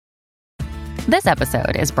This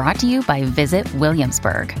episode is brought to you by Visit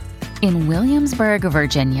Williamsburg. In Williamsburg,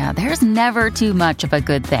 Virginia, there's never too much of a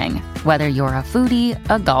good thing. Whether you're a foodie,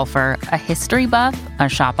 a golfer, a history buff, a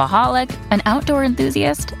shopaholic, an outdoor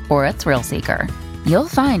enthusiast, or a thrill seeker, you'll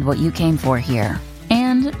find what you came for here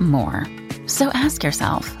and more. So ask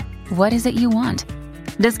yourself, what is it you want?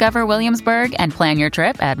 Discover Williamsburg and plan your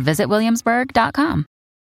trip at visitwilliamsburg.com.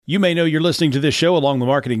 You may know you're listening to this show along the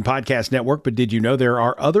Marketing Podcast Network, but did you know there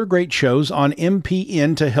are other great shows on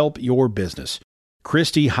MPN to help your business?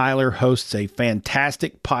 Christy Heiler hosts a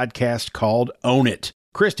fantastic podcast called Own It.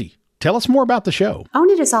 Christy, tell us more about the show. Own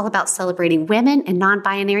It is all about celebrating women and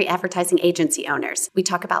non-binary advertising agency owners. We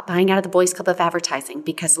talk about buying out of the Boys Club of Advertising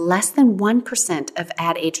because less than 1% of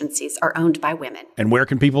ad agencies are owned by women. And where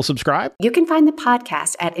can people subscribe? You can find the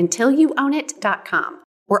podcast at untilyouownit.com.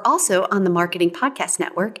 We're also on the Marketing Podcast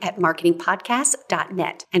Network at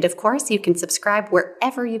marketingpodcast.net. And of course, you can subscribe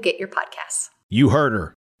wherever you get your podcasts. You heard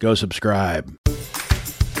her. Go subscribe.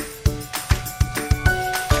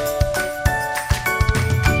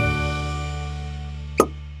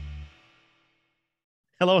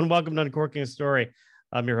 Hello and welcome to Uncorking a Story.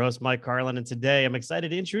 I'm your host, Mike Carlin, and today I'm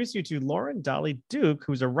excited to introduce you to Lauren Dolly Duke,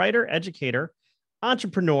 who's a writer, educator,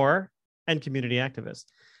 entrepreneur, and community activist.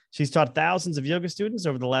 She's taught thousands of yoga students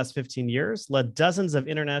over the last 15 years, led dozens of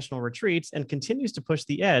international retreats, and continues to push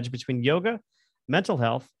the edge between yoga, mental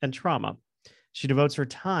health, and trauma. She devotes her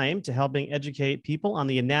time to helping educate people on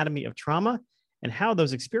the anatomy of trauma and how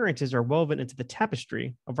those experiences are woven into the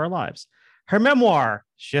tapestry of our lives. Her memoir,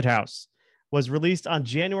 Shithouse, was released on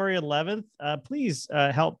January 11th. Please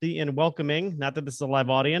help me in welcoming, not that this is a live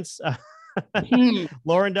audience,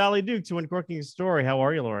 Lauren Dolly Duke to Uncorking a Story. How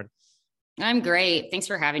are you, Lauren? I'm great. Thanks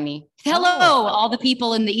for having me. Hello, all the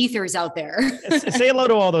people in the ethers out there. Say hello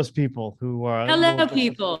to all those people who are... Hello,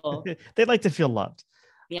 people. They'd like to feel loved.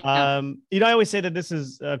 Yeah. I always say that this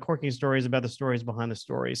is Corking Stories about the stories behind the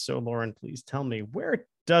stories. So, Lauren, please tell me, where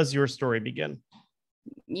does your story begin?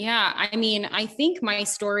 Yeah, I mean, I think my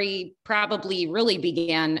story probably really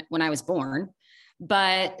began when I was born,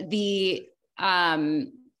 but the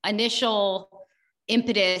initial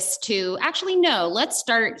impetus to actually, no, let's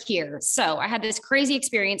start here. So I had this crazy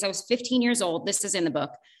experience. I was 15 years old. This is in the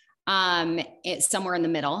book. It's somewhere in the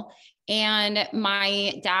middle. And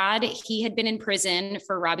my dad, he had been in prison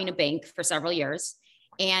for robbing a bank for several years.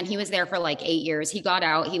 And he was there for like 8 years. He got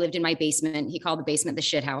out. He lived in my basement. He called the basement the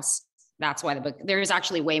shit house. That's why the book, there's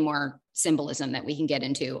actually way more symbolism that we can get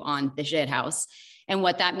into on the shit house and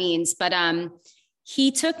what that means. But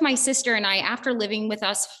he took my sister and I, after living with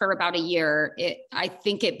us for about a year, I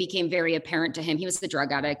think it became very apparent to him. He was the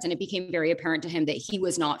drug addict, and it became very apparent to him that he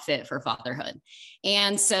was not fit for fatherhood.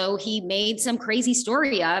 And so he made some crazy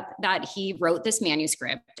story up that he wrote this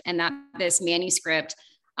manuscript, and that this manuscript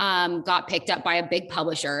got picked up by a big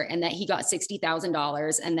publisher, and that he got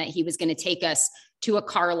 $60,000, and that he was going to take us to a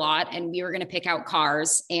car lot and we were going to pick out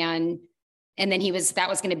cars. And then that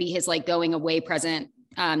was going to be his like going away present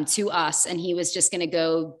to us. And he was just going to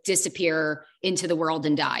go disappear into the world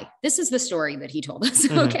and die. This is the story that he told us.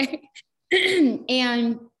 Okay.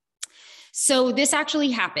 And so this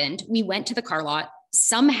actually happened. We went to the car lot.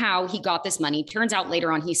 Somehow he got this money. Turns out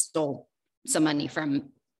later on, he stole some money from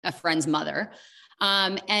a friend's mother.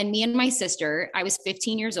 And me and my sister, I was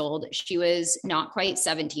 15 years old. She was not quite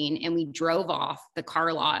 17. And we drove off the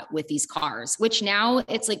car lot with these cars, which now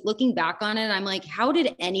it's like looking back on it, I'm like, how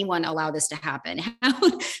did anyone allow this to happen?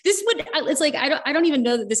 It's like, I don't even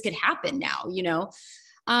know that this could happen now, you know?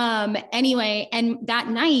 Anyway, and that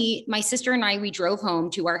night, my sister and I, we drove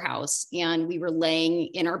home to our house and we were laying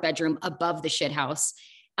in our bedroom above the shit house,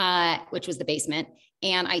 which was the basement.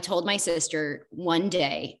 And I told my sister one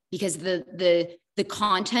day, because the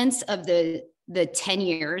contents of the 10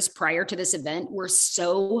 years prior to this event were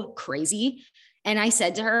so crazy. And I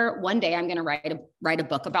said to her, one day I'm going to write a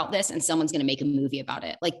book about this and someone's going to make a movie about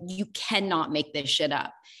it. Like, you cannot make this shit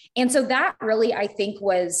up. And so that really, I think,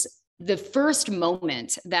 was the first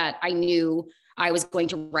moment that I knew I was going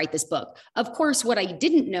to write this book. Of course, what I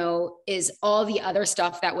didn't know is all the other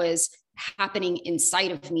stuff that was happening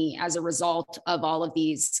inside of me as a result of all of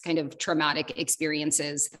these kind of traumatic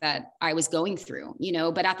experiences that I was going through, you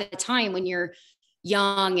know. But at the time, when you're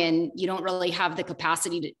young and you don't really have the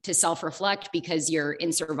capacity to self-reflect because you're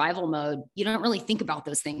in survival mode, you don't really think about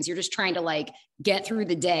those things. You're just trying to like get through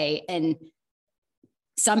the day and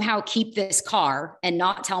somehow keep this car and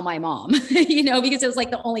not tell my mom, you know, because it was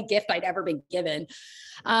like the only gift I'd ever been given.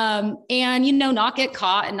 And, you know, not get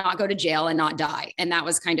caught and not go to jail and not die. And that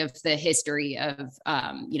was kind of the history of,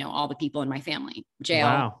 you know, all the people in my family: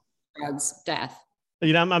 jail, drugs, death.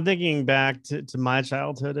 I'm thinking back to my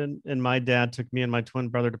childhood, and my dad took me and my twin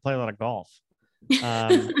brother to play a lot of golf.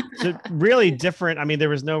 So really different. I mean, there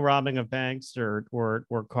was no robbing of banks or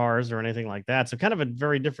cars or anything like that. So kind of a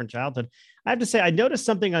very different childhood. I have to say, I noticed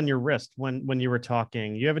something on your wrist when you were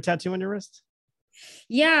talking. You have a tattoo on your wrist?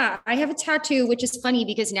 Yeah, I have a tattoo, which is funny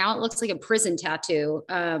because now it looks like a prison tattoo,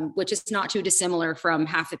 which is not too dissimilar from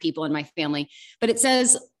half the people in my family. But it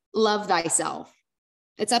says, "Love thyself."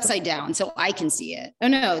 It's upside down, so I can see it. Oh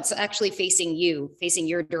no, it's actually facing you, facing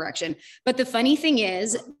your direction. But the funny thing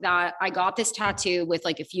is that I got this tattoo with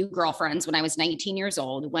like a few girlfriends when I was 19 years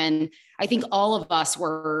old, when I think all of us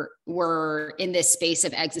were in this space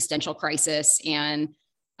of existential crisis and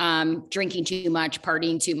drinking too much,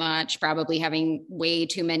 partying too much, probably having way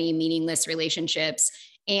too many meaningless relationships,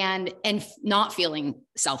 and not feeling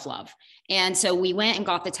self-love. And so we went and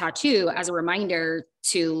got the tattoo as a reminder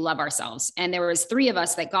to love ourselves. And there was 3 of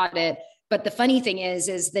us that got it. But the funny thing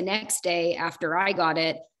is the next day after I got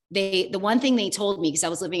it, the one thing they told me, because I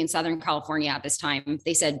was living in Southern California at this time,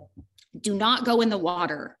 they said, "Do not go in the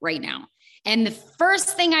water right now." And the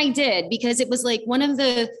first thing I did, because it was like one of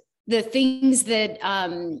the things that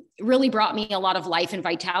really brought me a lot of life and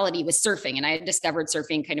vitality, was surfing. And I had discovered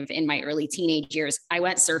surfing kind of in my early teenage years. I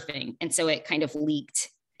went surfing. And so it kind of leaked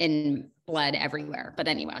in blood everywhere. But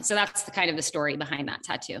anyway, so that's the kind of the story behind that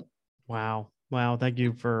tattoo. Wow. Thank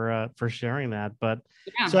you for sharing that. But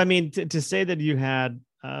Yeah. So, I mean, to say that you had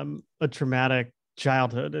a traumatic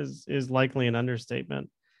childhood is likely an understatement.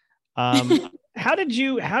 How did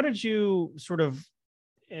you sort of,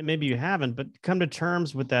 and maybe you haven't, but come to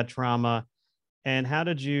terms with that trauma, and how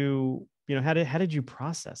did you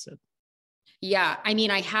process it? Yeah, I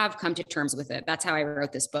mean, I have come to terms with it. That's how I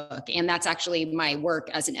wrote this book. And that's actually my work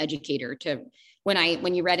as an educator,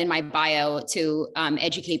 when you read in my bio, to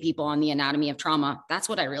educate people on the anatomy of trauma. That's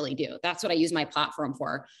what I really do. That's what I use my platform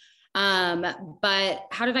for. But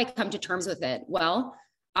how did I come to terms with it? Well,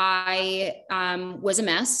 I was a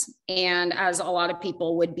mess. And as a lot of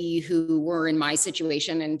people would be who were in my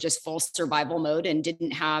situation and just full survival mode and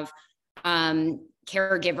didn't have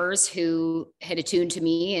caregivers who had attuned to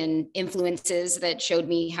me and influences that showed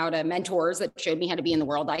me mentors that showed me how to be in the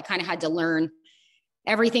world. I kind of had to learn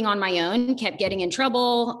everything on my own, kept getting in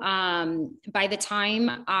trouble. By the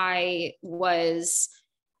time I was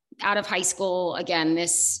out of high school, again,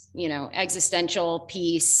 this, existential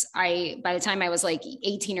piece, by the time I was like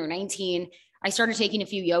 18 or 19, I started taking a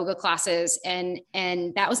few yoga classes, and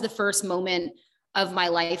that was the first moment of my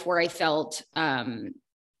life where I felt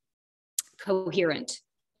coherent,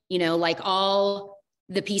 like all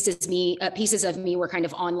the pieces of me were kind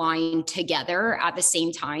of online together at the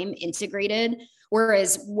same time, integrated.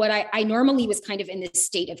 Whereas what I normally was kind of in this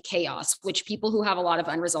state of chaos, which people who have a lot of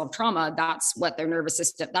unresolved trauma, that's what their nervous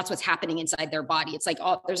system, that's what's happening inside their body. It's like,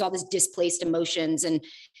 there's all this displaced emotions and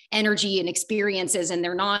energy and experiences, and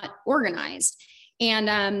they're not organized.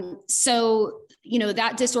 And so,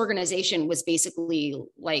 that disorganization was basically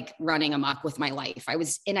like running amok with my life.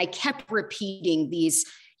 I kept repeating these,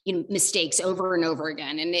 mistakes over and over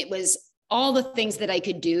again. And it was all the things that I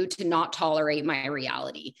could do to not tolerate my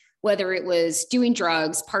reality, whether it was doing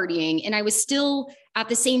drugs, partying. And I was still at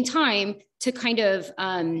the same time to kind of,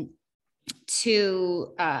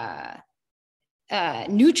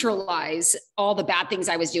 neutralize all the bad things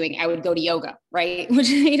I was doing, I would go to yoga, right? Which,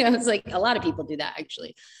 it's like a lot of people do that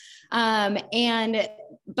actually.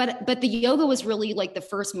 But the yoga was really like the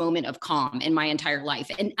first moment of calm in my entire life.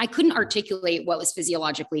 And I couldn't articulate what was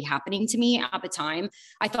physiologically happening to me at the time.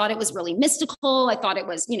 I thought it was really mystical. I thought it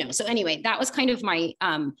was, so anyway, that was kind of my,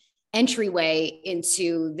 entryway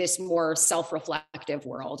into this more self-reflective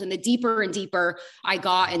world. And the deeper and deeper I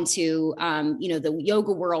got into, the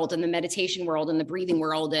yoga world and the meditation world and the breathing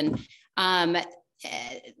world, and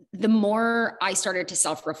the more I started to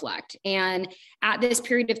self-reflect. And at this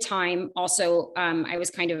period of time, also, I was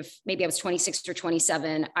maybe I was 26 or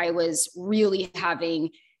 27. I was really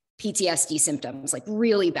having PTSD symptoms, like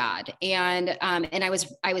really bad. And I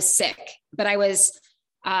was sick, but I was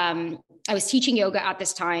teaching yoga at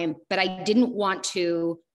this time, but I didn't want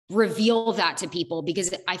to reveal that to people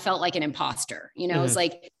because I felt like an imposter. It was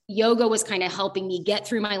like yoga was kind of helping me get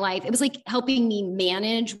through my life. It was like helping me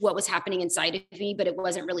manage what was happening inside of me, but it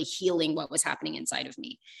wasn't really healing what was happening inside of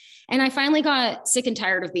me. And I finally got sick and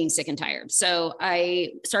tired of being sick and tired. So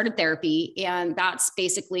I started therapy, and that's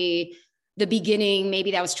basically the beginning.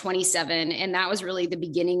 Maybe that was 27. And that was really the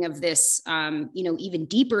beginning of this, even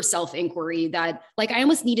deeper self-inquiry that like, I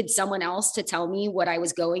almost needed someone else to tell me what I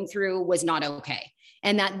was going through was not okay.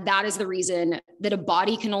 And that is the reason that a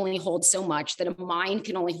body can only hold so much, that a mind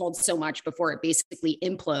can only hold so much before it basically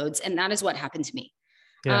implodes. And that is what happened to me.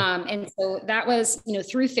 Yeah. And so that was,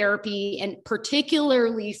 through therapy and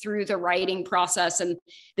particularly through the writing process and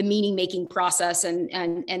the meaning making process and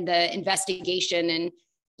the investigation and,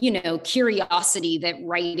 curiosity that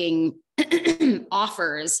writing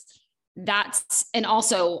offers. And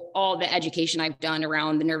also all the education I've done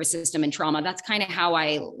around the nervous system and trauma. That's kind of how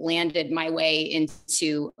I landed my way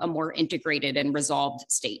into a more integrated and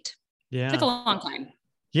resolved state. Yeah. It took a long time.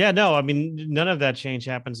 Yeah, no, I mean, none of that change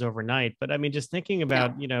happens overnight, but I mean, just thinking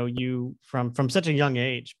about, you from such a young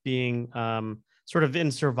age being sort of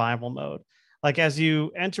in survival mode, like as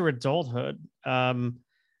you enter adulthood,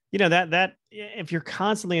 that if you're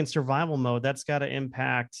constantly in survival mode, that's got to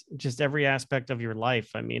impact just every aspect of your life.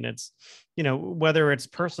 I mean, it's, whether it's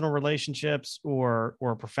personal relationships or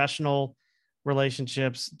professional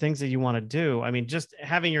relationships, things that you want to do. I mean, just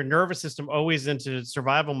having your nervous system always into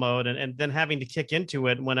survival mode and then having to kick into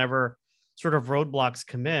it whenever sort of roadblocks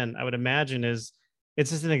come in, I would imagine it's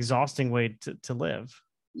just an exhausting way to live.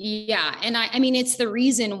 Yeah. And I mean, it's the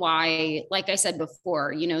reason why, like I said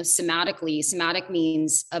before, somatic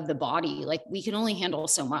means of the body, like we can only handle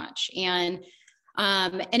so much. And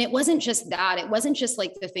it wasn't just that. It wasn't just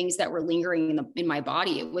like the things that were lingering in my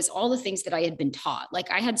body. It was all the things that I had been taught.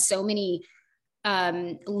 Like I had so many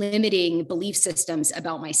limiting belief systems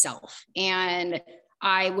about myself. And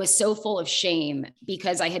I was so full of shame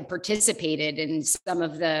because I had participated in some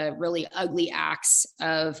of the really ugly acts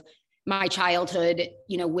of my childhood,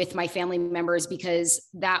 with my family members, because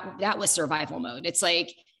that was survival mode. It's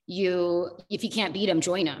like if you can't beat them,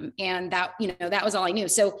 join them. And that was all I knew.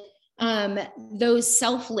 So those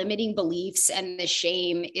self-limiting beliefs and the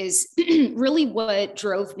shame is really what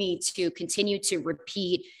drove me to continue to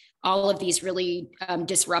repeat all of these really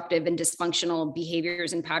disruptive and dysfunctional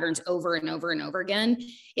behaviors and patterns over and over and over again.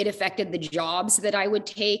 It affected the jobs that I would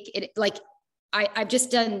take. I've just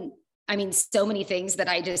done, so many things that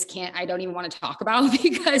I don't even want to talk about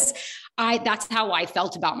because that's how I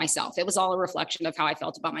felt about myself. It was all a reflection of how I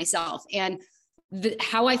felt about myself. And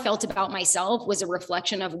how I felt about myself was a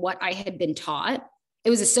reflection of what I had been taught. It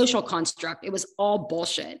was a social construct. It was all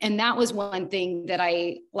bullshit. And that was one thing that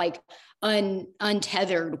I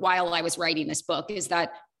untethered while I was writing this book is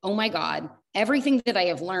that, oh my God, everything that I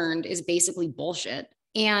have learned is basically bullshit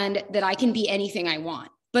and that I can be anything I want.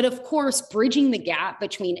 But of course, bridging the gap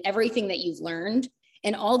between everything that you've learned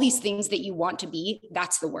and all these things that you want to be,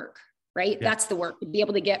 that's the work, right? Yeah. That's the work to be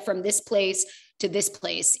able to get from this place to this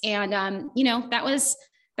place. And,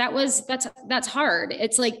 that's hard.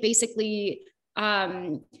 It's like basically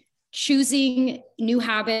choosing new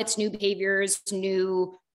habits, new behaviors,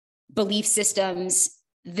 new belief systems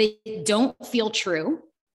that don't feel true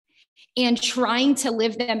and trying to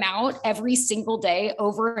live them out every single day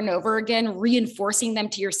over and over again, reinforcing them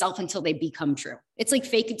to yourself until they become true. It's like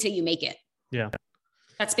fake it till you make it. Yeah.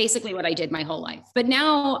 That's basically what I did my whole life. But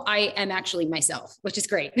now I am actually myself, which is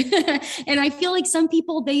great. And I feel like some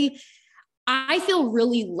people, I feel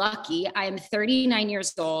really lucky. I am 39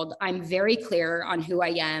 years old. I'm very clear on who I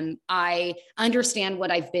am. I understand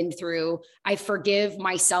what I've been through. I forgive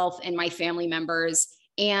myself and my family members.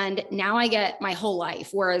 And now I get my whole life.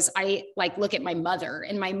 Whereas I look at my mother,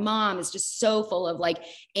 and my mom is just so full of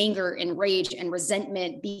anger and rage and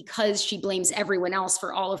resentment because she blames everyone else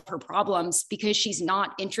for all of her problems because she's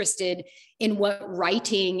not interested in what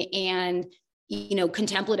writing and,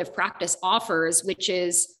 contemplative practice offers, which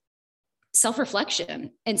is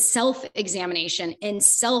self-reflection and self-examination and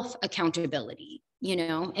self-accountability,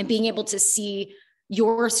 and being able to see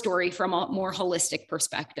your story from a more holistic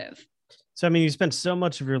perspective. So, you spent so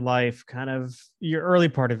much of your life, kind of your early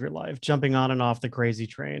part of your life, jumping on and off the crazy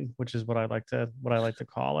train, which is what I like to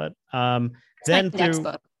call it. Then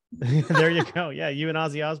through, there you go. Yeah. You and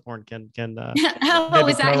Ozzy Osbourne can oh,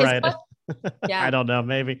 is that his book? Yeah. I don't know.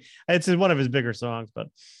 Maybe it's one of his bigger songs, but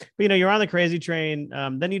you're on the crazy train.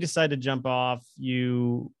 Then you decide to jump off.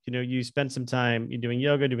 You spend some time doing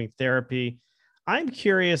yoga, doing therapy. I'm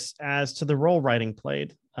curious as to the role writing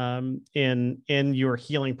played in your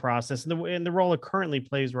healing process and the role it currently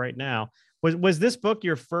plays right now. Was this book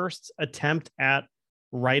your first attempt at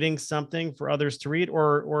writing something for others to read,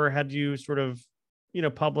 or had you sort of,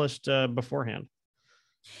 published beforehand?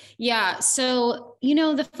 Yeah. So,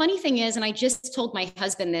 the funny thing is, and I just told my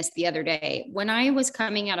husband this the other day, when I was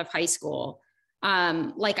coming out of high school,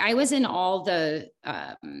 I was in all the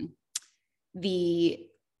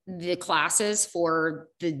classes for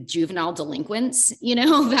the juvenile delinquents,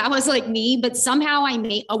 that was me, but somehow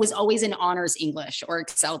I was always in honors English or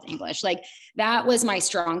excelled English. That was my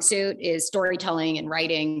strong suit, is storytelling and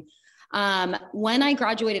writing. When I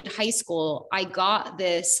graduated high school, I got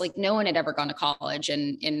this, like, no one had ever gone to college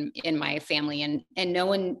in my family, and no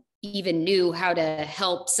one even knew how to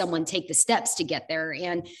help someone take the steps to get there.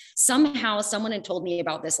 And somehow someone had told me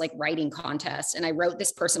about this like writing contest. And I wrote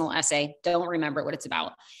this personal essay, don't remember what it's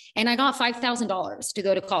about. And I got $5,000 to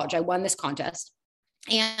go to college. I won this contest.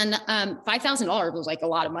 And $5,000 was like a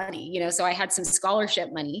lot of money, you know, so I had some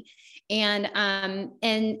scholarship money. And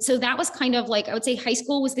so that was kind of like, I would say high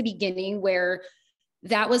school was the beginning where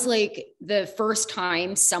that was like the first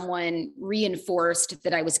time someone reinforced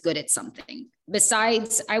that I was good at something.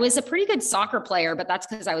 Besides, I was a pretty good soccer player, but that's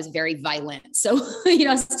because I was very violent. So, you know,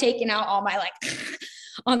 I was taking out all my like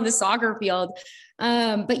on the soccer field.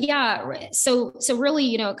 But yeah, so really,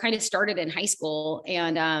 you know, it kind of started in high school.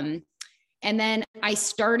 And then I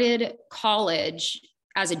started college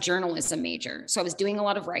as a journalism major. So I was doing a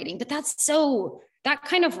lot of writing, but that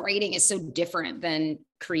kind of writing is so different than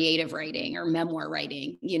creative writing or memoir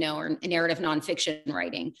writing, you know, or narrative nonfiction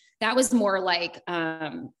writing. That was more like,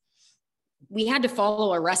 we had to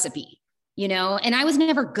follow a recipe, you know, and I was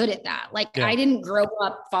never good at that. Like, yeah. I didn't grow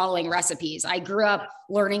up following recipes. I grew up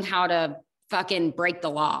learning how to fucking break the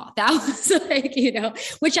law. That was like, you know,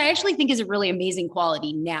 which I actually think is a really amazing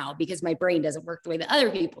quality now because my brain doesn't work the way that other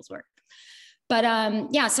people's work. But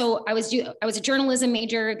yeah, so I was a journalism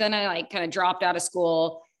major. Then I like kind of dropped out of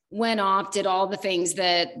school, went off, did all the things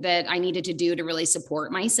that I needed to do to really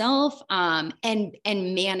support myself, and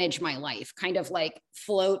manage my life, kind of like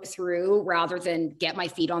float through rather than get my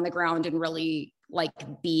feet on the ground and really like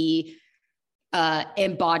be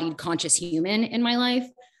embodied conscious human in my life.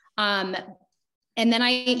 And then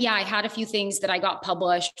I had a few things that I got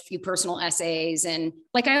published, a few personal essays. And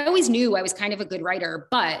like, I always knew I was kind of a good writer.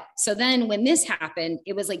 But so then when this happened,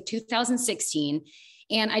 it was like 2016.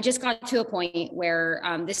 And I just got to a point where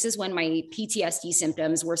this is when my PTSD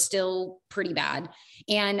symptoms were still pretty bad.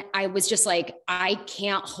 And I was just like, I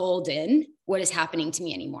can't hold in what is happening to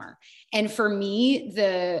me anymore. And for me,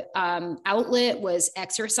 the outlet was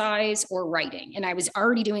exercise or writing. And I was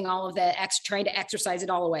already doing all of the trying to exercise it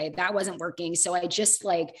all away. That wasn't working. So I just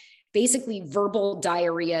like basically verbal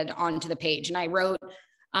diarrheaed onto the page. And I wrote,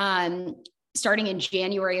 starting in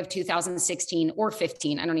January of 2016 or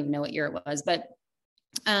 15, I don't even know what year it was, but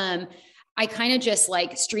I kind of just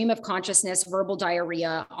like stream of consciousness, verbal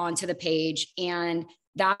diarrhea onto the page. And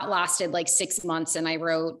that lasted like 6 months. And I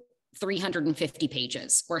wrote 350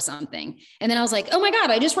 pages or something. And then I was like, oh my God,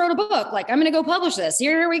 I just wrote a book. Like, I'm going to go publish this.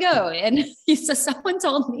 Here we go. And so someone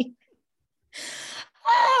told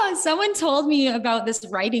me about this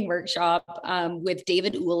writing workshop with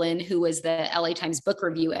David Ulin, who was the LA Times book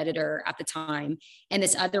review editor at the time. And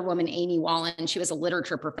this other woman, Amy Wallen, she was a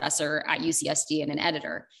literature professor at UCSD and an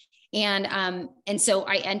editor. And so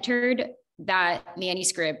I entered that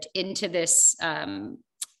manuscript into this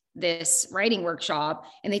writing workshop,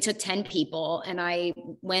 and they took 10 people, and I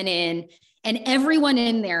went in, and everyone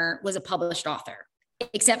in there was a published author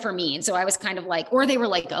except for me. And so I was kind of like, or they were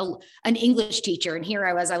like an English teacher. And here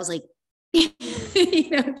I was like, you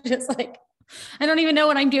know, just like, I don't even know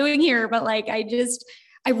what I'm doing here, but like,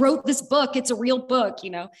 I wrote this book. It's a real book, you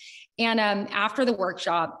know? And after the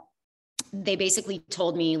workshop, they basically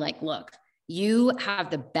told me like, look, you have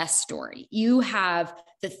the best story. You have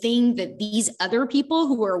the thing that these other people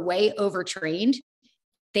who are way overtrained,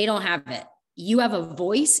 they don't have it. You have a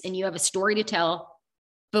voice and you have a story to tell.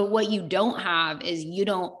 But what you don't have is you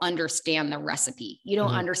don't understand the recipe. You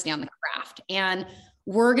don't understand the craft. And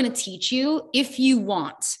we're going to teach you if you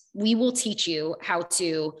want. We will teach you how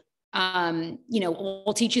to,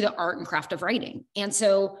 we'll teach you the art and craft of writing. And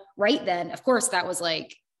so right then, of course, that was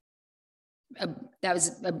like, I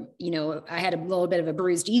had a little bit of a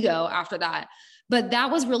bruised ego after that. But that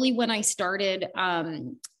was really when I started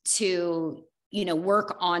to,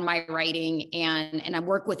 work on my writing and I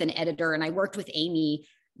worked with an editor and I worked with Amy.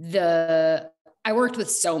 I worked with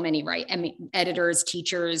so many, editors,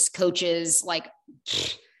 teachers, coaches, like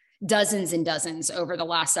dozens and dozens over the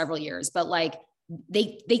last several years, but like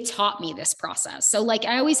they taught me this process. So like,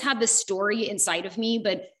 I always had this story inside of me,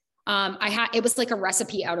 but it was like a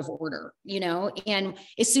recipe out of order, and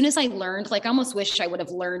as soon as I learned, like, I almost wish I would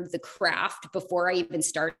have learned the craft before I even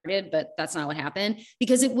started, but that's not what happened,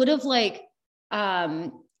 because it would have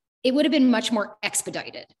been much more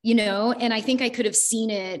expedited, and I think I could have seen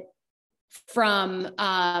it from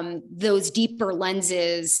those deeper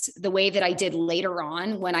lenses, the way that I did later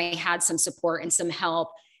on when I had some support and some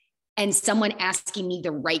help and someone asking me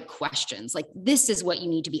the right questions. Like, this is what you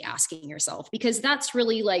need to be asking yourself, because that's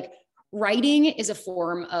really like writing is a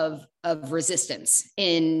form of resistance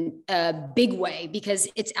in a big way, because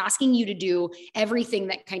it's asking you to do everything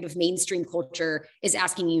that kind of mainstream culture is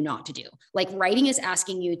asking you not to do. Like writing is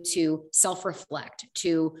asking you to self-reflect,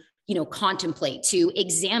 to, contemplate, to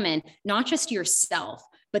examine not just yourself,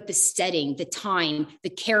 but the setting, the time, the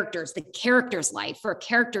character's life, for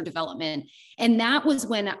character development. And that was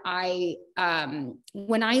when I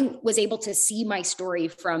was able to see my story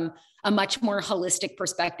from a much more holistic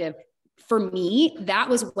perspective. For me, that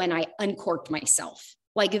was when I uncorked myself.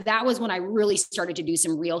 Like that was when I really started to do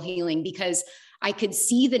some real healing, because I could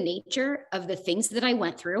see the nature of the things that I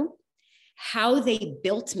went through, how they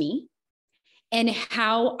built me, and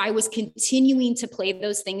how I was continuing to play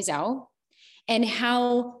those things out, and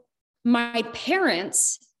how my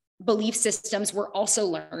parents' belief systems were also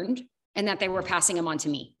learned and that they were passing them on to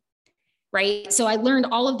me. Right. So I learned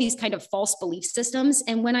all of these kind of false belief systems.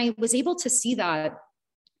 And when I was able to see that,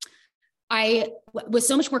 I was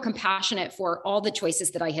so much more compassionate for all the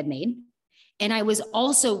choices that I had made. And I was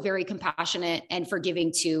also very compassionate and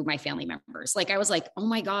forgiving to my family members. Like I was like, oh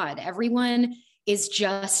my God, everyone is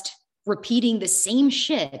just repeating the same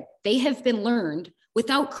shit they have been learned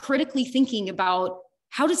without critically thinking about,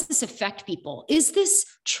 how does this affect people? Is this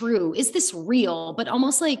true? Is this real? But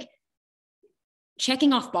almost like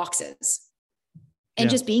checking off boxes and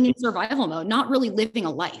just being in survival mode, not really living a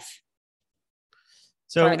life.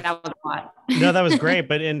 So sorry, that was a lot. No, that was great.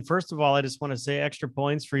 But first of all, I just want to say extra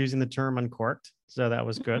points for using the term uncorked. So that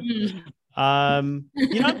was good. I'm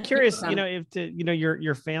curious, if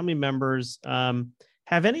your family members,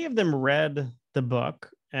 have any of them read the book?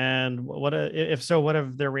 And if so, what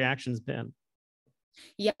have their reactions been?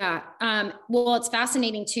 Yeah. Well, it's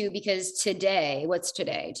fascinating too, because what's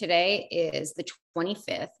today? Today is the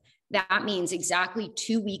 25th. That means exactly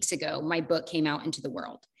 2 weeks ago, my book came out into the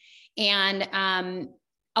world. And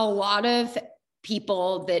a lot of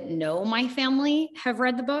people that know my family have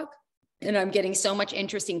read the book, and I'm getting so much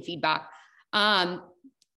interesting feedback.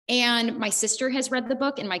 And my sister has read the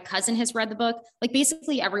book, and my cousin has read the book. Like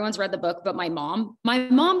basically everyone's read the book, but my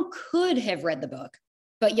mom could have read the book,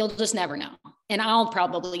 but you'll just never know. And I'll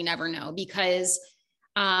probably never know, because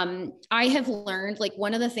I have learned, like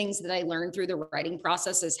one of the things that I learned through the writing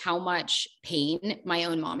process is how much pain my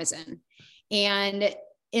own mom is in. And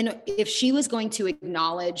if she was going to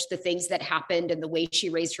acknowledge the things that happened and the way she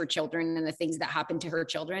raised her children and the things that happened to her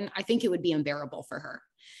children, I think it would be unbearable for her.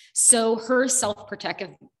 So her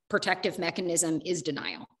protective mechanism is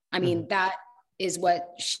denial. I mean, that is what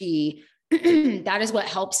that is what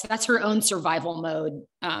helps. That's her own survival mode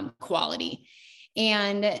quality.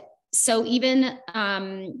 And so even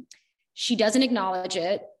she doesn't acknowledge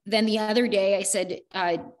it. Then the other day I said,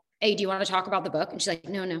 hey, do you want to talk about the book? And she's like,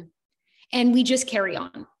 no. And we just carry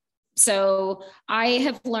on. So I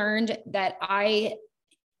have learned that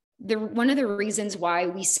one of the reasons why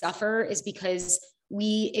we suffer is because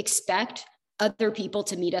we expect other people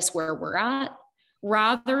to meet us where we're at,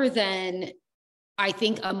 rather than, I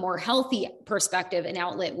think, a more healthy perspective and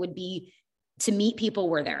outlet would be to meet people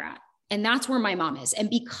where they're at. And that's where my mom is. And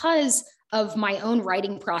because of my own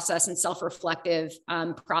writing process and self-reflective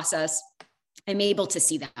process, I'm able to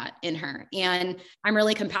see that in her. And I'm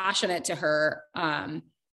really compassionate to her.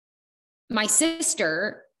 My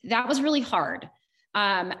sister, that was really hard.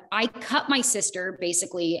 I cut my sister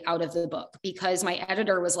basically out of the book because my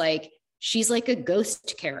editor was like, she's like a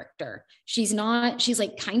ghost character. She's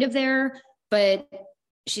like kind of there, but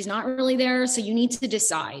she's not really there. So you need to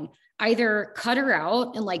decide, either cut her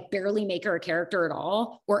out and like barely make her a character at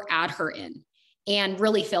all, or add her in and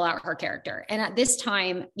really fill out her character. And at this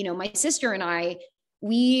time, my sister and I,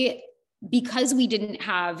 because we didn't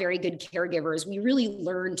have very good caregivers, we really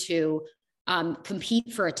learned to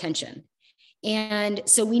compete for attention. And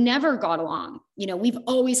so we never got along. We've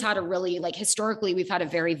always had historically, we've had a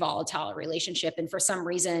very volatile relationship. And for some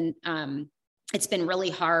reason, it's been really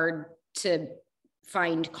hard to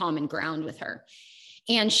find common ground with her.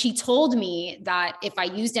 And she told me that if I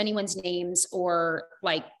used anyone's names, or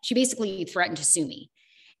she basically threatened to sue me.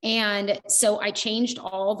 And so I changed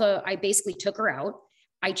I basically took her out.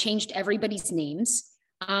 I changed everybody's names.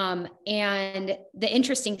 And the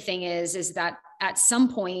interesting thing is that at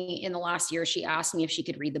some point in the last year, she asked me if she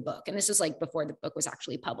could read the book. And this was before the book was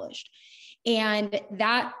actually published. And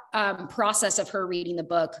that process of her reading the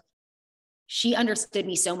book, she understood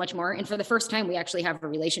me so much more. And for the first time, we actually have a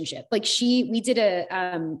relationship. We did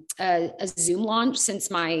a Zoom launch since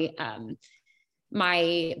my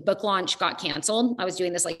book launch got canceled. I was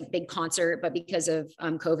doing this big concert, but because of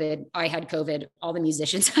COVID, I had COVID. All the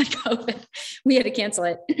musicians had COVID. We had to cancel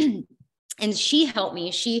it. And she helped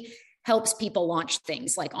me. helps people launch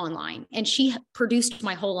things like online. And she produced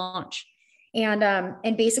my whole launch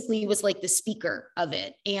and basically was like the speaker of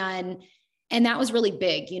it. And that was really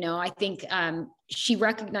big. I think she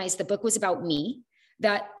recognized the book was about me,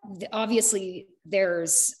 that obviously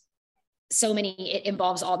there's so many, it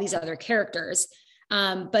involves all these other characters.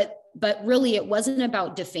 But really it wasn't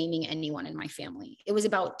about defaming anyone in my family. It was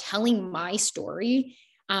about telling my story,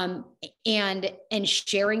 and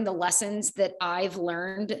sharing the lessons that I've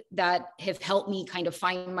learned that have helped me kind of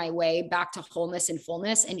find my way back to wholeness and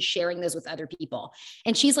fullness, and sharing those with other people.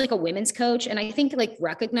 And she's like a women's coach. And I think like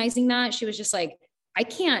recognizing that, she was just like, I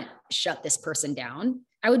can't shut this person down.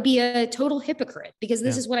 I would be a total hypocrite, because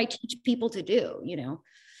this is what I teach people to do.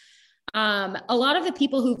 A lot of the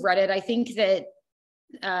people who've read it, I think that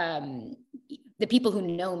the people who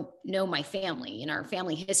know my family and our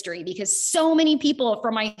family history, because so many people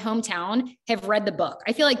from my hometown have read the book.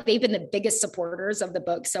 I feel like they've been the biggest supporters of the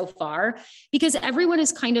book so far, because everyone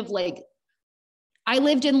is kind of like, I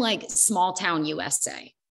lived in like small town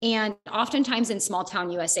USA, and oftentimes in small town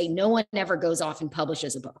USA, no one ever goes off and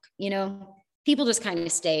publishes a book. People just kind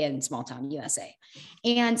of stay in small town USA.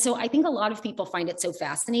 And so I think a lot of people find it so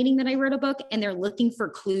fascinating that I wrote a book, and they're looking for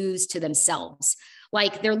clues to themselves.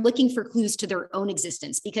 Like they're looking for clues to their own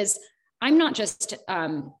existence, because I'm not just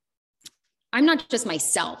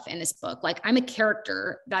myself in this book. Like I'm a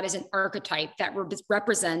character that is an archetype that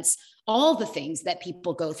represents all the things that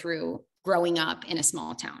people go through growing up in a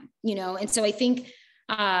small town, And so I think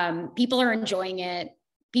people are enjoying it.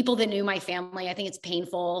 People that knew my family, I think it's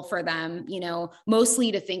painful for them,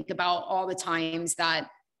 mostly to think about all the times that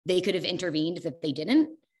they could have intervened that they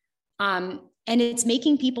didn't. And it's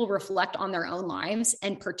making people reflect on their own lives,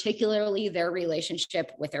 and particularly their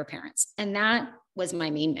relationship with their parents. And that was my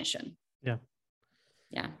main mission. Yeah.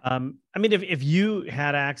 Yeah. I mean, if you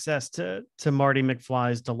had access to Marty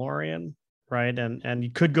McFly's DeLorean, right, and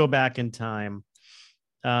you could go back in time,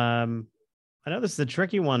 I know this is a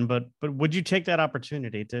tricky one, but would you take that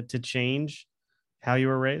opportunity to change how you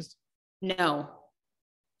were raised? No.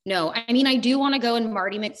 I mean, I do want to go in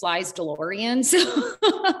Marty McFly's DeLorean. So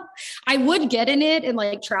I would get in it and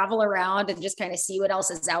like travel around and just kind of see what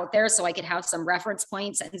else is out there, so I could have some reference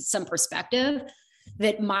points and some perspective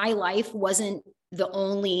that my life wasn't the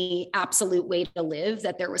only absolute way to live,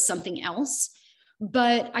 that there was something else.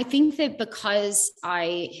 But I think that because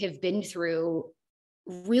I have been through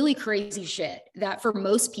really crazy shit, that for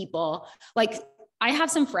most people, like I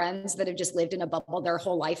have some friends that have just lived in a bubble their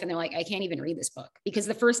whole life, and they're like, I can't even read this book, because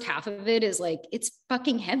the first half of it is like, it's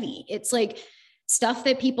fucking heavy. It's like stuff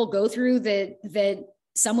that people go through that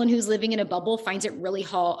someone who's living in a bubble finds it really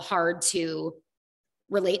hard to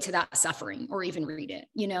relate to that suffering or even read it,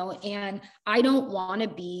 and I don't want to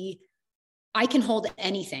be, I can hold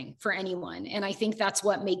anything for anyone. And I think that's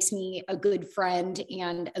what makes me a good friend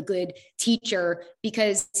and a good teacher,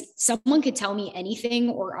 because someone could tell me anything,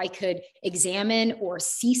 or I could examine or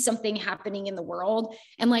see something happening in the world,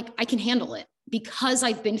 and like, I can handle it because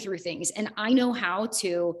I've been through things, and I know how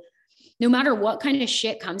to, no matter what kind of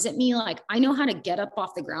shit comes at me, like I know how to get up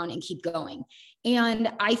off the ground and keep going.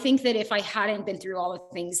 And I think that if I hadn't been through all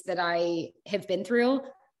the things that I have been through,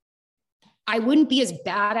 I wouldn't be as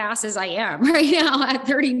badass as I am right now at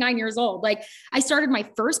 39 years old. Like I started my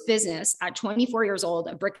first business at 24 years old,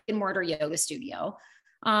 a brick and mortar yoga studio.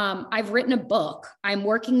 I've written a book. I'm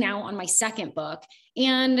working now on my second book,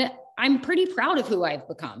 and I'm pretty proud of who I've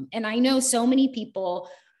become. And I know so many people,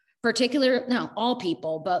 all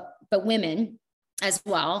people, but women as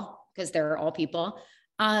well, because they're all people,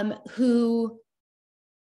 who,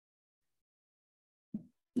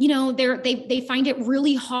 they find it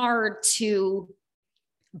really hard to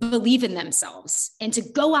believe in themselves and to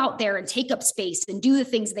go out there and take up space and do the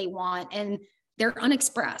things they want. And they're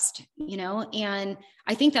unexpressed, and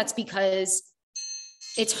I think that's because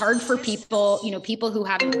it's hard for people, people who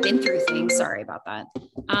haven't been through things, sorry about that,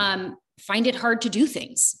 find it hard to do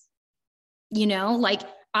things, like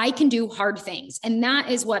I can do hard things. And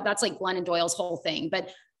that's like Glennon Doyle's whole thing. But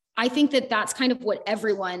I think that that's kind of what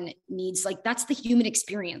everyone needs. Like, that's the human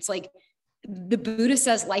experience. Like the Buddha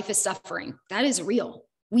says, life is suffering. That is real.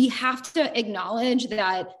 We have to acknowledge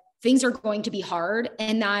that things are going to be hard,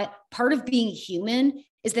 and that part of being human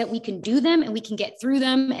is that we can do them and we can get through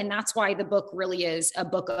them. And that's why the book really is a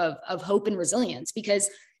book of hope and resilience, because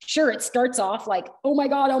sure, it starts off like, oh my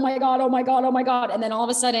God, oh my God, oh my God, oh my God. And then all of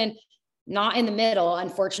a sudden, not in the middle,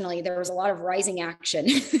 unfortunately, there was a lot of rising action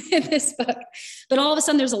in this book, but all of a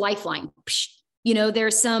sudden there's a lifeline,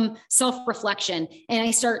 there's some self-reflection, and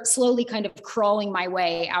I start slowly kind of crawling my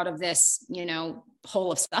way out of this,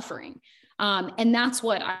 hole of suffering. And that's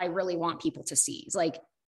what I really want people to see. It's like,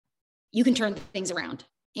 you can turn things around.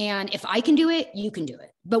 And if I can do it, you can do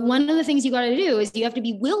it. But one of the things you got to do is you have to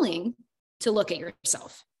be willing to look at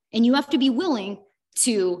yourself, and you have to be willing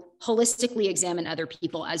to holistically examine other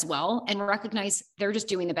people as well and recognize they're just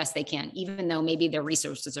doing the best they can, even though maybe their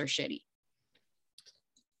resources are shitty.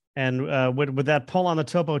 And with that pull on the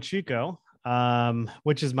Topo Chico,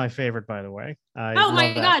 which is my favorite, by the way. Oh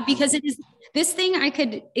my God, because it is this thing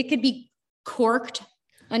it could be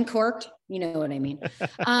uncorked, you know what I mean,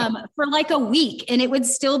 for like a week, and it would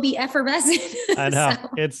still be effervescent. I know.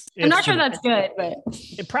 So, I'm not sure that's good, but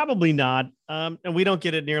probably not. And we don't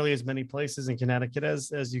get it nearly as many places in Connecticut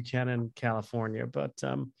as you can in California. But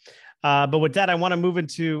with that, I want to move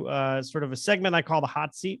into sort of a segment I call the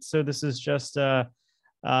hot seat. So this is just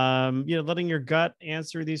letting your gut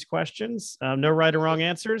answer these questions. No right or wrong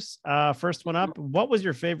answers. First one up. What was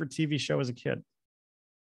your favorite TV show as a kid?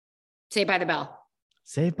 Saved by the Bell.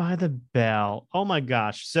 Saved by the Bell. Oh my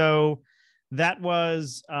gosh. So that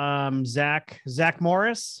was Zach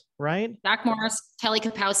Morris, right? Zach Morris, Kelly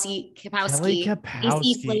Kapowski.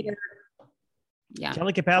 AC Slater. Yeah.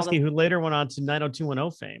 Kelly Kapowski, who later went on to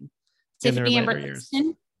 90210 fame. Tiffany Amber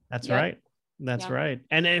Thigpen. That's right. That's right.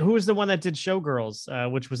 And who was the one that did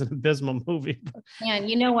Showgirls, which was an abysmal movie? Man,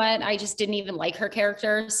 you know what? I just didn't even like her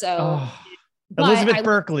character. So Elizabeth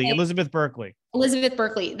Berkley.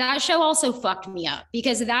 That show also fucked me up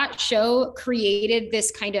because that show created this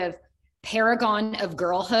kind of paragon of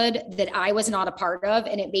girlhood that I was not a part of.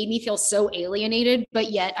 And it made me feel so alienated,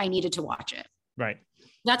 but yet I needed to watch it. Right.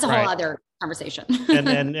 That's a whole other conversation.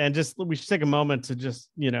 and just, we should take a moment to just,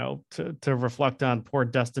 to reflect on poor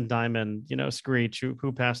Dustin Diamond, Screech,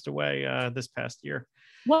 who passed away this past year.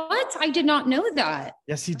 What? I did not know that.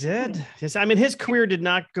 Yes, he did. Yes. I mean, his career did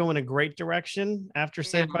not go in a great direction after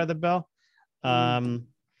Saved by the Bell. All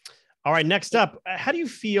right, next up, how do you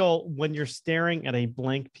feel when you're staring at a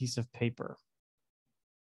blank piece of paper?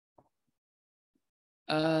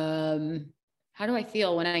 How do I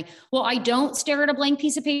feel when I don't stare at a blank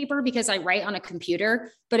piece of paper because I write on a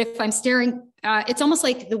computer, but if I'm staring, it's almost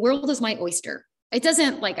like the world is my oyster. It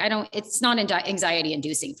doesn't it's not anxiety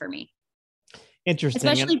inducing for me. Interesting.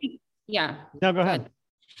 Especially, yeah. No, go ahead.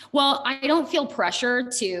 Well, I don't feel pressure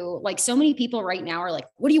to, like, so many people right now are like,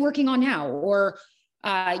 what are you working on now? Or,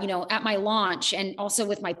 at my launch and also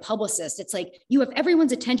with my publicist, it's like, you have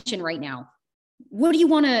everyone's attention right now. What do you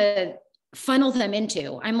want to funnel them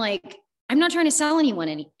into? I'm like, I'm not trying to sell anyone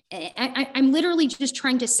any. I'm literally just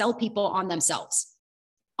trying to sell people on themselves,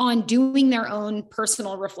 on doing their own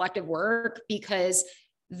personal reflective work, because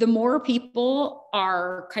the more people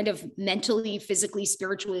are kind of mentally, physically,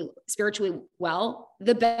 spiritually well,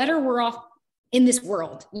 the better we're off in this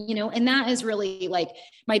world, and that is really like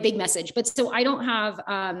my big message. But so I don't have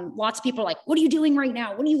lots of people like, what are you doing right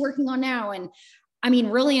now? What are you working on now? And I mean,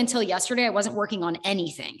 really until yesterday, I wasn't working on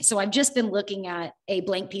anything. So I've just been looking at a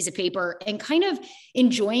blank piece of paper and kind of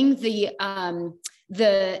enjoying the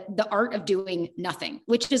art of doing nothing,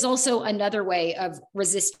 which is also another way of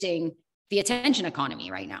resisting the attention economy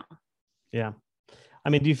right now. Yeah.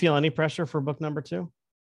 I mean, do you feel any pressure for book number 2?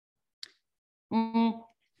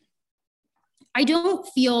 I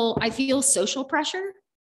feel social pressure,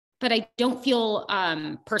 but I don't feel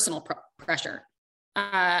personal pressure.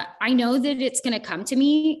 I know that it's going to come to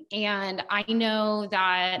me, and I know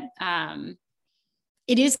that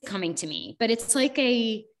it is coming to me, but it's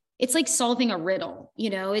like solving a riddle,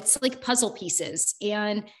 it's like puzzle pieces.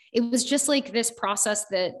 And it was just like this process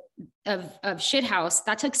of Shithouse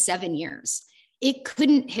that took 7 years. It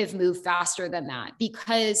couldn't have moved faster than that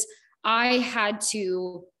because I had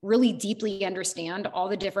to really deeply understand all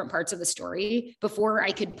the different parts of the story before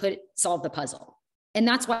I could solve the puzzle. And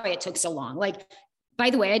that's why it took so long. Like, by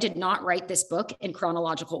the way, I did not write this book in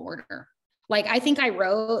chronological order. Like, I think I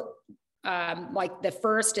wrote like the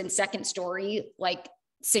first and second story, like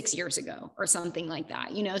 6 years ago or something like that,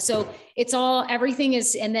 so it's everything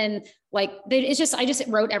is, and then like, it's just, I just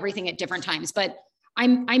wrote everything at different times, but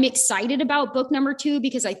I'm excited about book number 2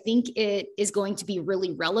 because I think it is going to be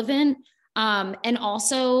really relevant. And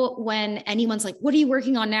also when anyone's like, what are you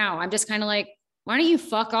working on now? I'm just kind of like, why don't you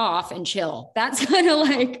fuck off and chill? That's kind of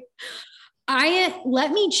like,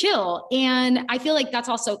 let me chill. And I feel like that's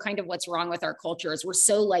also kind of what's wrong with our culture is we're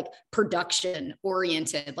so like production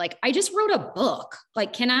oriented. Like, I just wrote a book.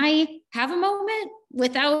 Like, can I have a moment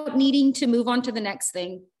without needing to move on to the next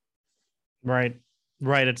thing? Right.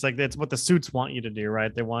 It's like, that's what the suits want you to do,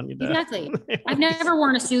 right? They want you to. Exactly. I've never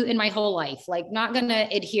worn a suit in my whole life. Like, not going to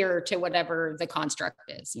adhere to whatever the construct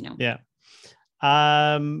is, Yeah.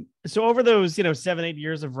 So over those, 7-8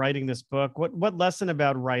 years of writing this book, what lesson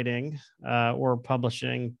about writing, or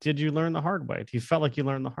publishing did you learn the hard way? Do you felt like you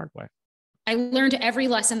learned the hard way? I learned every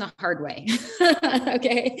lesson the hard way.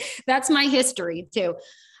 Okay. That's my history too.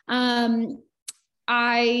 I,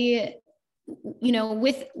 you know,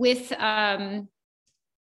 with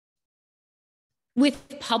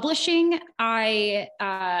publishing, I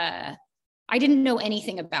didn't know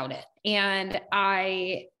anything about it. And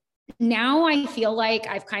now I feel like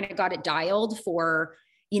I've kind of got it dialed for,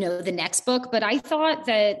 you know, the next book, but I thought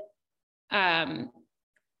that,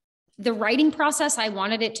 the writing process, I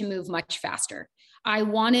wanted it to move much faster. I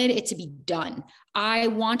wanted it to be done. I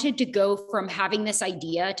wanted to go from having this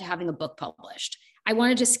idea to having a book published. I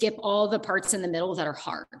wanted to skip all the parts in the middle that are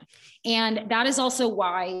hard. And that is also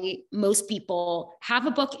why most people have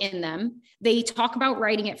a book in them. They talk about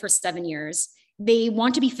writing it for 7 years. They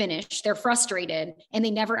want to be finished. They're frustrated and they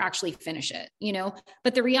never actually finish it, you know?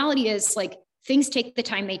 But the reality is, like, things take the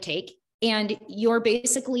time they take. And you're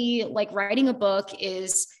basically like, writing a book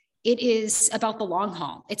it is about the long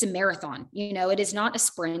haul. It's a marathon, you know, it is not a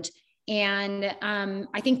sprint. And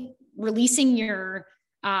I think releasing your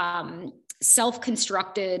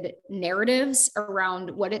self-constructed narratives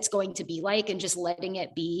around what it's going to be like and just letting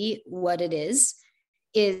it be what it is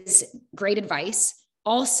great advice.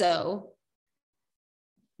 Also,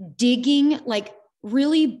 digging, like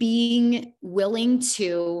really being willing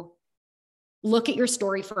to look at your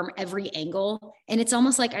story from every angle. And it's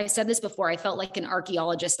almost like, I said this before, I felt like an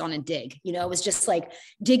archaeologist on a dig, you know, it was just like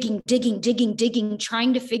digging,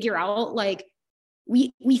 trying to figure out, like,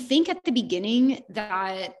 we think at the beginning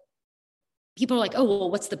that people are like, oh,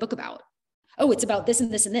 well, what's the book about? Oh, it's about this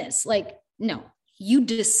and this and this. Like, no, you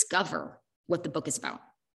discover what the book is about.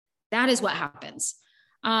 That is what happens.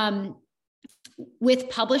 With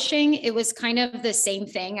publishing, it was kind of the same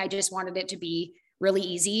thing. I just wanted it to be really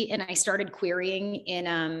easy. And I started querying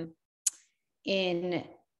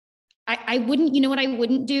I wouldn't, you know what I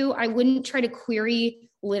wouldn't do? I wouldn't try to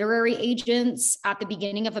query literary agents at the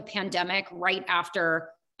beginning of a pandemic, right after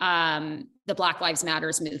the Black Lives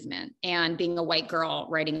Matters movement, and being a white girl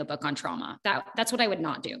writing a book on trauma. That's what I would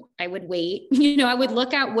not do. I would wait, you know, I would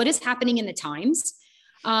look at what is happening in the times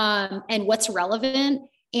and what's relevant.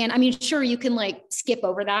 And I mean, sure, you can like skip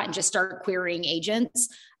over that and just start querying agents.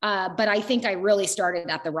 But I think I really started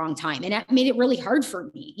at the wrong time, and that made it really hard for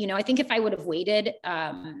me. You know, I think if I would have waited,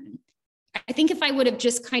 I think if I would have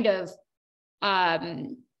just kind of, I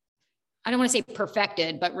don't want to say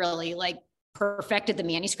perfected, but really like perfected the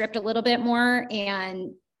manuscript a little bit more.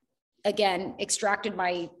 And again, extracted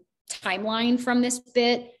my timeline from this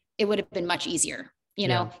bit, it would have been much easier. You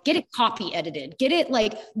know, get it copy edited, get it,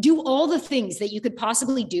 like, do all the things that you could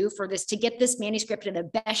possibly do for this, to get this manuscript in the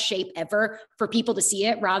best shape ever for people to see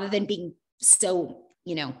it, rather than being so,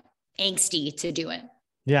 you know, angsty to do it.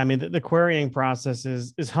 Yeah. I mean, the querying process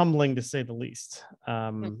is humbling, to say the least.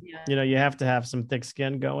 You know, you have to have some thick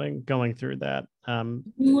skin going through that. And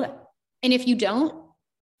if you don't,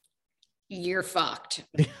 you're fucked,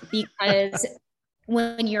 because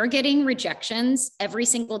when you're getting rejections every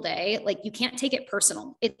single day, like, you can't take it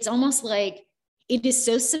personal. It's almost like it is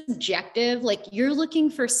so subjective. Like, you're looking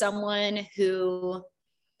for someone who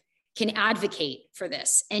can advocate for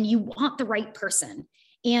this, and you want the right person.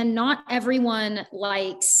 And not everyone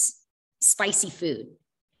likes spicy food.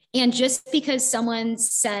 And just because someone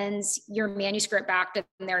sends your manuscript back to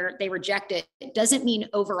them, they reject it, it doesn't mean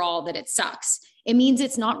overall that it sucks. It means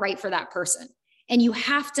it's not right for that person. And you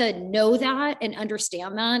have to know that and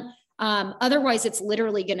understand that. Otherwise, it's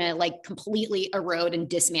literally going to like completely erode and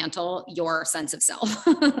dismantle your sense of self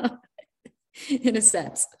in a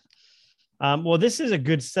sense. Well, this is a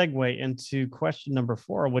good segue into question number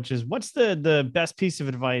 4, which is, what's the best piece of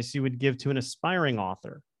advice you would give to an aspiring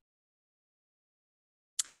author?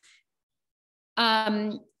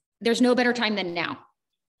 There's no better time than now.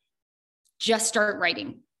 Just start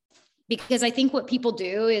writing. Because I think what people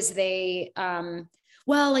do is they,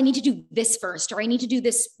 well, I need to do this first, or I need to do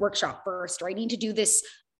this workshop first, or I need to do this,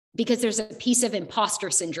 because there's a piece of imposter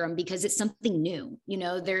syndrome, because it's something new. You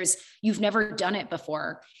know, you've never done it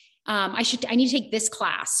before. I need to take this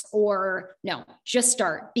class, or no, just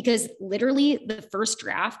start, because literally the first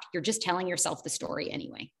draft, you're just telling yourself the story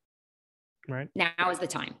anyway. Right. Now is the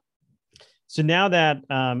time. So now that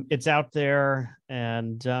it's out there,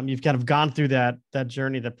 and you've kind of gone through that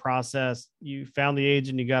journey, the process, you found the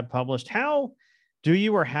agent, you got published. How do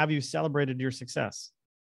you, or have you celebrated your success?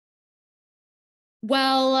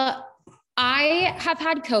 Well, I have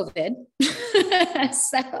had COVID.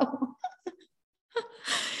 So,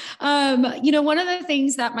 you know, one of the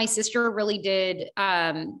things that my sister really did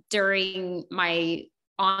during my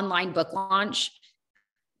online book launch,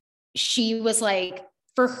 she was like,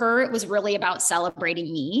 for her, it was really about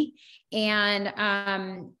celebrating me. And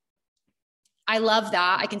I love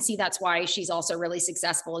that. I can see that's why she's also really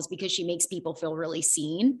successful, is because she makes people feel really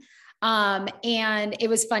seen. And it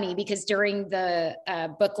was funny because during the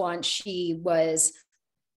book launch, she was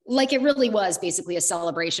like, it really was basically a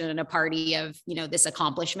celebration and a party of, this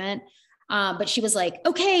accomplishment. But she was like,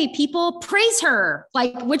 okay, people praise her,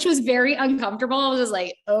 like, which was very uncomfortable. I was just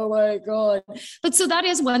like, oh my God. But so that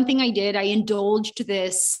is one thing I did. I indulged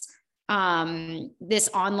this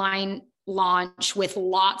online launch with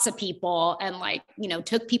lots of people and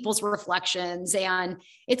took people's reflections. And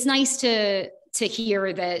it's nice to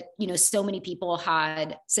hear that, so many people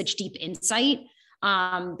had such deep insight.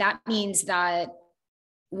 That means that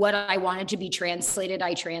what I wanted to be translated,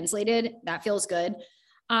 I translated. That feels good.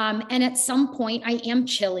 And at some point I am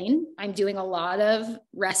chilling. I'm doing a lot of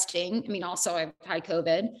resting. I mean, also I've had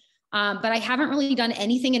COVID, but I haven't really done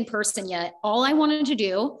anything in person yet. All I wanted to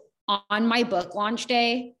do on my book launch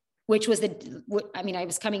day, which was I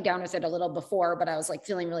was coming down with it a little before, but I was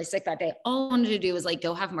feeling really sick that day. All I wanted to do was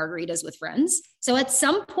go have margaritas with friends. So at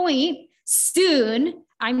some point soon,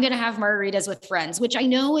 I'm going to have margaritas with friends, which I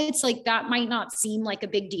know it's that might not seem like a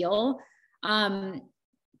big deal.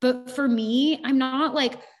 But for me, I'm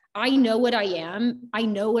not I know what I am. I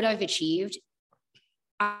know what I've achieved.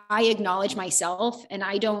 I acknowledge myself, and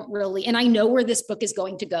I know where this book is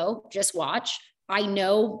going to go. Just watch. I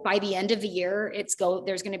know by the end of the year,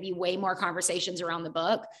 there's going to be way more conversations around the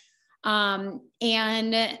book.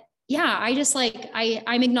 And yeah, I just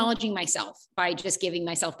I'm acknowledging myself by just giving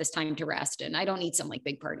myself this time to rest. And I don't need some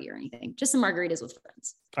big party or anything, just some margaritas with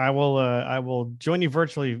friends. I will join you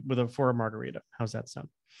virtually for a margarita. How's that sound?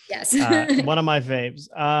 Yes. One of my faves.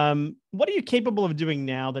 What are you capable of doing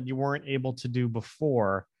now that you weren't able to do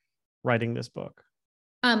before writing this book?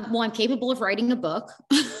 Well, I'm capable of writing a book.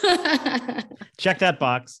 Check that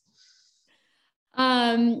box.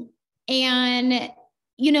 And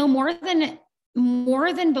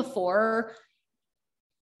more than before,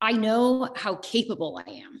 I know how capable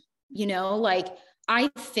I am. I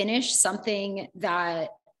finished something that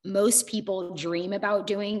most people dream about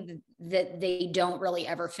doing that they don't really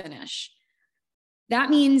ever finish. That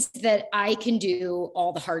means that I can do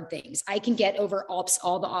all the hard things. I can get over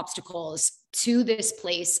all the obstacles to this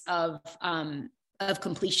place of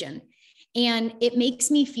completion. And it makes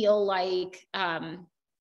me feel I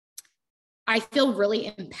feel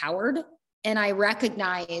really empowered, and I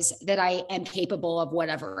recognize that I am capable of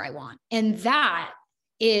whatever I want. And that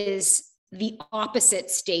is the opposite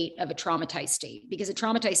state of a traumatized state, because a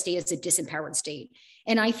traumatized state is a disempowered state.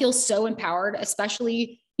 And I feel so empowered,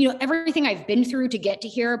 especially, everything I've been through to get to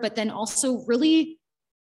here, but then also really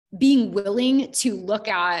being willing to look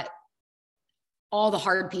at all the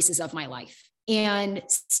hard pieces of my life and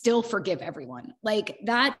still forgive everyone. And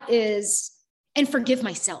forgive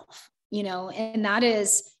myself, and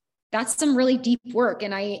that's some really deep work.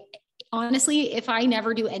 And I honestly, if I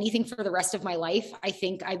never do anything for the rest of my life, I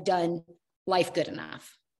think I've done life good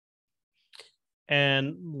enough.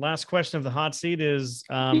 And last question of the hot seat is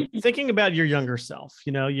thinking about your younger self,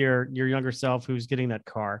 your younger self who's getting that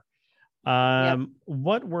car.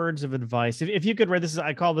 What words of advice, if you could write this,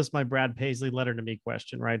 I call this my Brad Paisley letter to me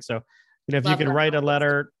question, right? So, if you could write a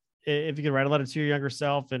letter, to your younger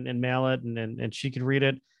self and mail it and she could read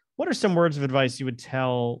it, what are some words of advice you would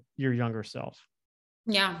tell your younger self?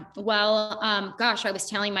 Yeah. Well, I was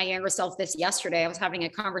telling my younger self this yesterday. I was having a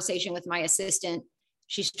conversation with my assistant.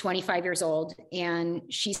 She's 25 years old, and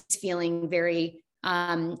she's feeling very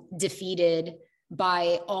defeated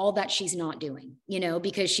by all that she's not doing,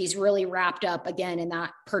 because she's really wrapped up again in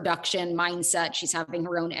that production mindset. She's having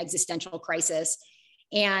her own existential crisis.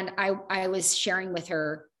 And I was sharing with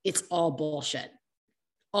her, it's all bullshit.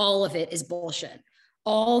 All of it is bullshit.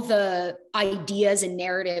 All the ideas and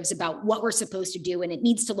narratives about what we're supposed to do, and it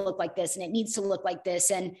needs to look like this, and it needs to look like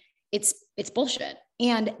this. And it's bullshit.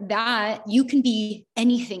 And that you can be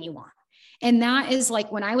anything you want. And that is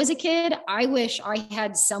when I was a kid, I wish I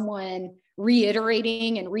had someone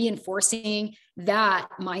reiterating and reinforcing that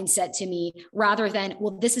mindset to me rather than,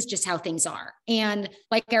 well, this is just how things are. And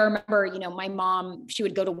I remember, my mom, she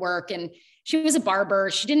would go to work and she was a barber.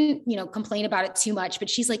 She didn't, complain about it too much, but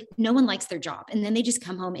she's like, no one likes their job. And then they just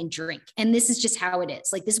come home and drink. And this is just how it is.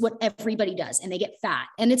 This is what everybody does. And they get fat.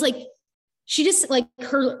 And it's she just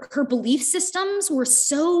her belief systems were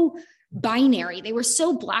so binary. They were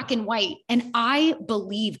so black and white. And I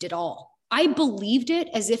believed it all. I believed it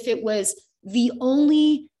as if it was the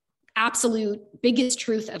only absolute biggest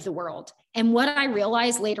truth of the world. And what I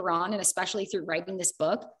realized later on, and especially through writing this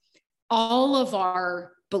book, all of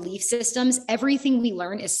our belief systems, everything we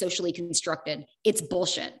learn is socially constructed. It's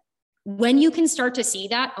bullshit. When you can start to see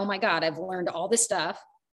that, oh my God, I've learned all this stuff.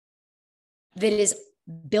 that has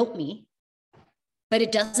built me, but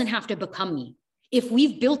it doesn't have to become me. If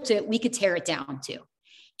we've built it, we could tear it down too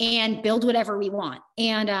and build whatever we want.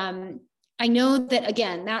 And I know that,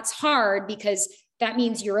 again, that's hard because that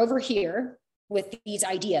means you're over here with these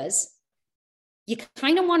ideas. You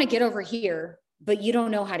kind of want to get over here, but you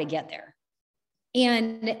don't know how to get there.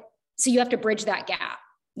 And so you have to bridge that gap,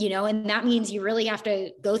 and that means you really have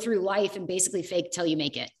to go through life and basically fake till you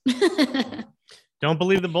make it. Don't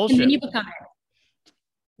believe the bullshit. And then you become it.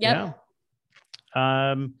 Yep.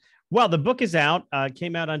 Yeah. Well, the book is out,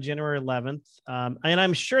 came out on January 11th. And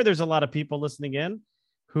I'm sure there's a lot of people listening in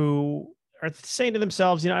who are saying to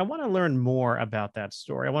themselves, I want to learn more about that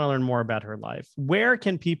story. I want to learn more about her life. Where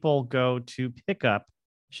can people go to pick up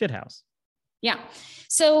Shithouse? Yeah.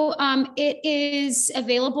 So it is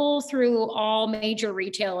available through all major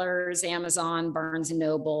retailers, Amazon, Barnes &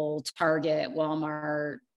 Noble, Target,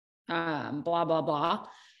 Walmart, blah, blah, blah.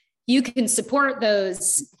 You can support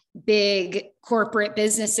those big corporate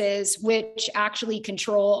businesses, which actually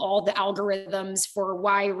control all the algorithms for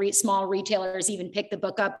why small retailers even pick the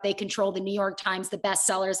book up. They control the New York Times, the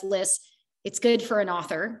bestsellers list. It's good for an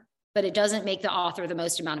author, but it doesn't make the author the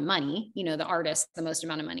most amount of money, the artist, the most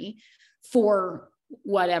amount of money for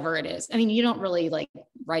whatever it is. I mean, you don't really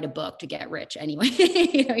write a book to get rich anyway.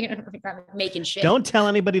 You're not making shit. Don't tell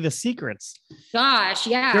anybody the secrets. Gosh,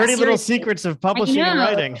 yeah. Dirty little secrets of publishing and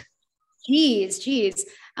writing. Jeez.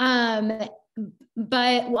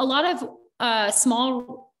 But a lot of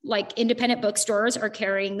small, independent bookstores are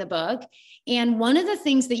carrying the book. And one of the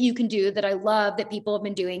things that you can do that I love that people have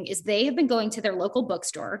been doing is they have been going to their local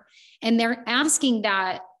bookstore and they're asking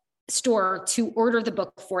that store to order the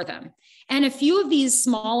book for them. And a few of these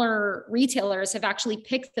smaller retailers have actually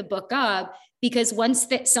picked the book up because once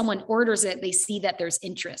that someone orders it, they see that there's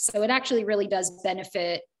interest. So it actually really does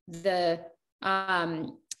benefit the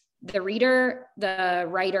reader, the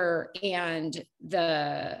writer, and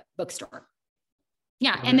the bookstore.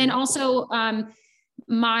 Yeah. And then also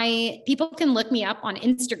my people can look me up on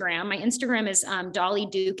Instagram. My Instagram is Dolly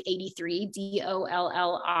Duke 83,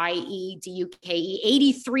 DOLLIEDUKE.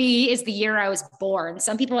 83 is the year I was born.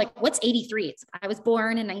 Some people are like, what's 83? I was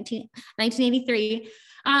born in 1983.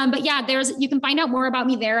 But yeah, you can find out more about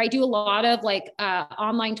me there. I do a lot of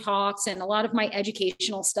online talks, and a lot of my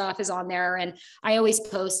educational stuff is on there. And I always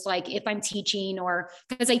post if I'm teaching, or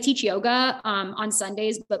because I teach yoga on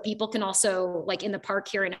Sundays, but people can also in the park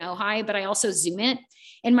here in Ojai, but I also Zoom it.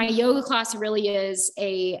 And my yoga class really is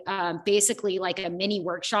basically a mini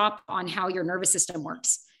workshop on how your nervous system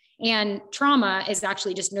works. And trauma is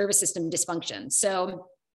actually just nervous system dysfunction. So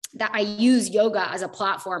that I use yoga as a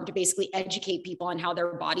platform to basically educate people on how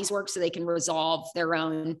their bodies work so they can resolve their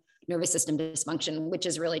own nervous system dysfunction, which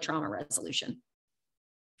is really trauma resolution.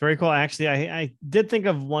 Very cool. Actually, I did think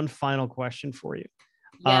of one final question for you.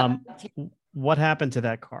 Yeah. What happened to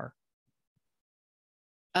that car?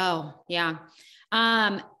 Oh, yeah.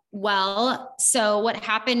 Well, so what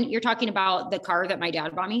happened, you're talking about the car that my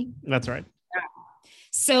dad bought me? That's right. Yeah.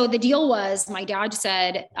 So the deal was my dad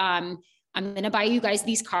said, I'm going to buy you guys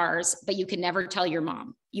these cars, but you can never tell your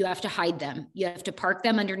mom. You have to hide them. You have to park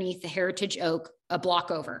them underneath the Heritage Oak a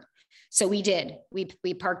block over. So we did.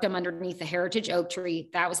 We parked them underneath the Heritage Oak tree.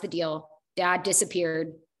 That was the deal. Dad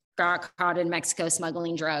disappeared, got caught in Mexico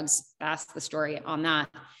smuggling drugs. That's the story on that.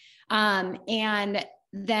 And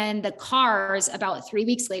then the cars, about 3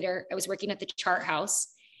 weeks later, I was working at the Chart House,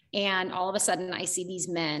 and all of a sudden I see these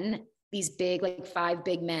men, these big, 5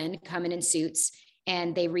 big men coming in suits,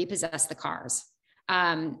 and they repossessed the cars.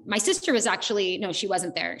 My sister was she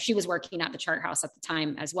wasn't there. She was working at the Chart House at the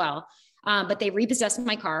time as well. But they repossessed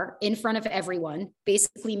my car in front of everyone,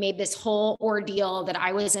 basically made this whole ordeal that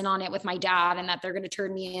I was in on it with my dad and that they're going to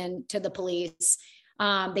turn me in to the police.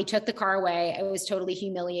 They took the car away. I was totally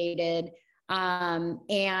humiliated.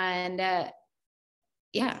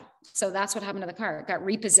 Yeah, so that's what happened to the car. It got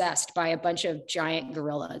repossessed by a bunch of giant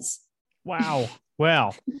gorillas. Wow.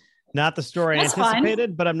 Well, not the story I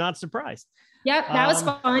anticipated, but I'm not surprised. Yep, that was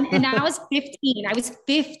fun. And I was 15. I was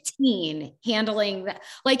 15 handling that.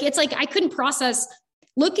 I couldn't process.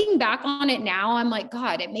 Looking back on it now, I'm like,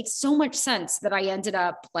 God, it makes so much sense that I ended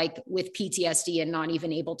up with PTSD and not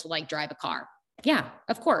even able to drive a car. Yeah,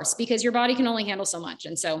 of course, because your body can only handle so much.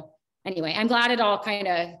 And so anyway, I'm glad it all kind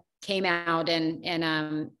of came out and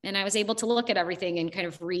I was able to look at everything and kind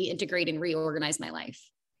of reintegrate and reorganize my life.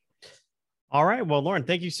 All right. Well, Lauren,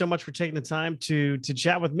 thank you so much for taking the time to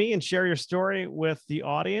chat with me and share your story with the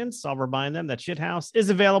audience. I'll remind them that Shithouse is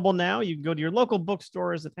available now. You can go to your local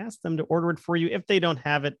bookstores and ask them to order it for you if they don't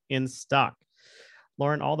have it in stock.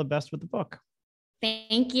 Lauren, all the best with the book.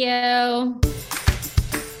 Thank you.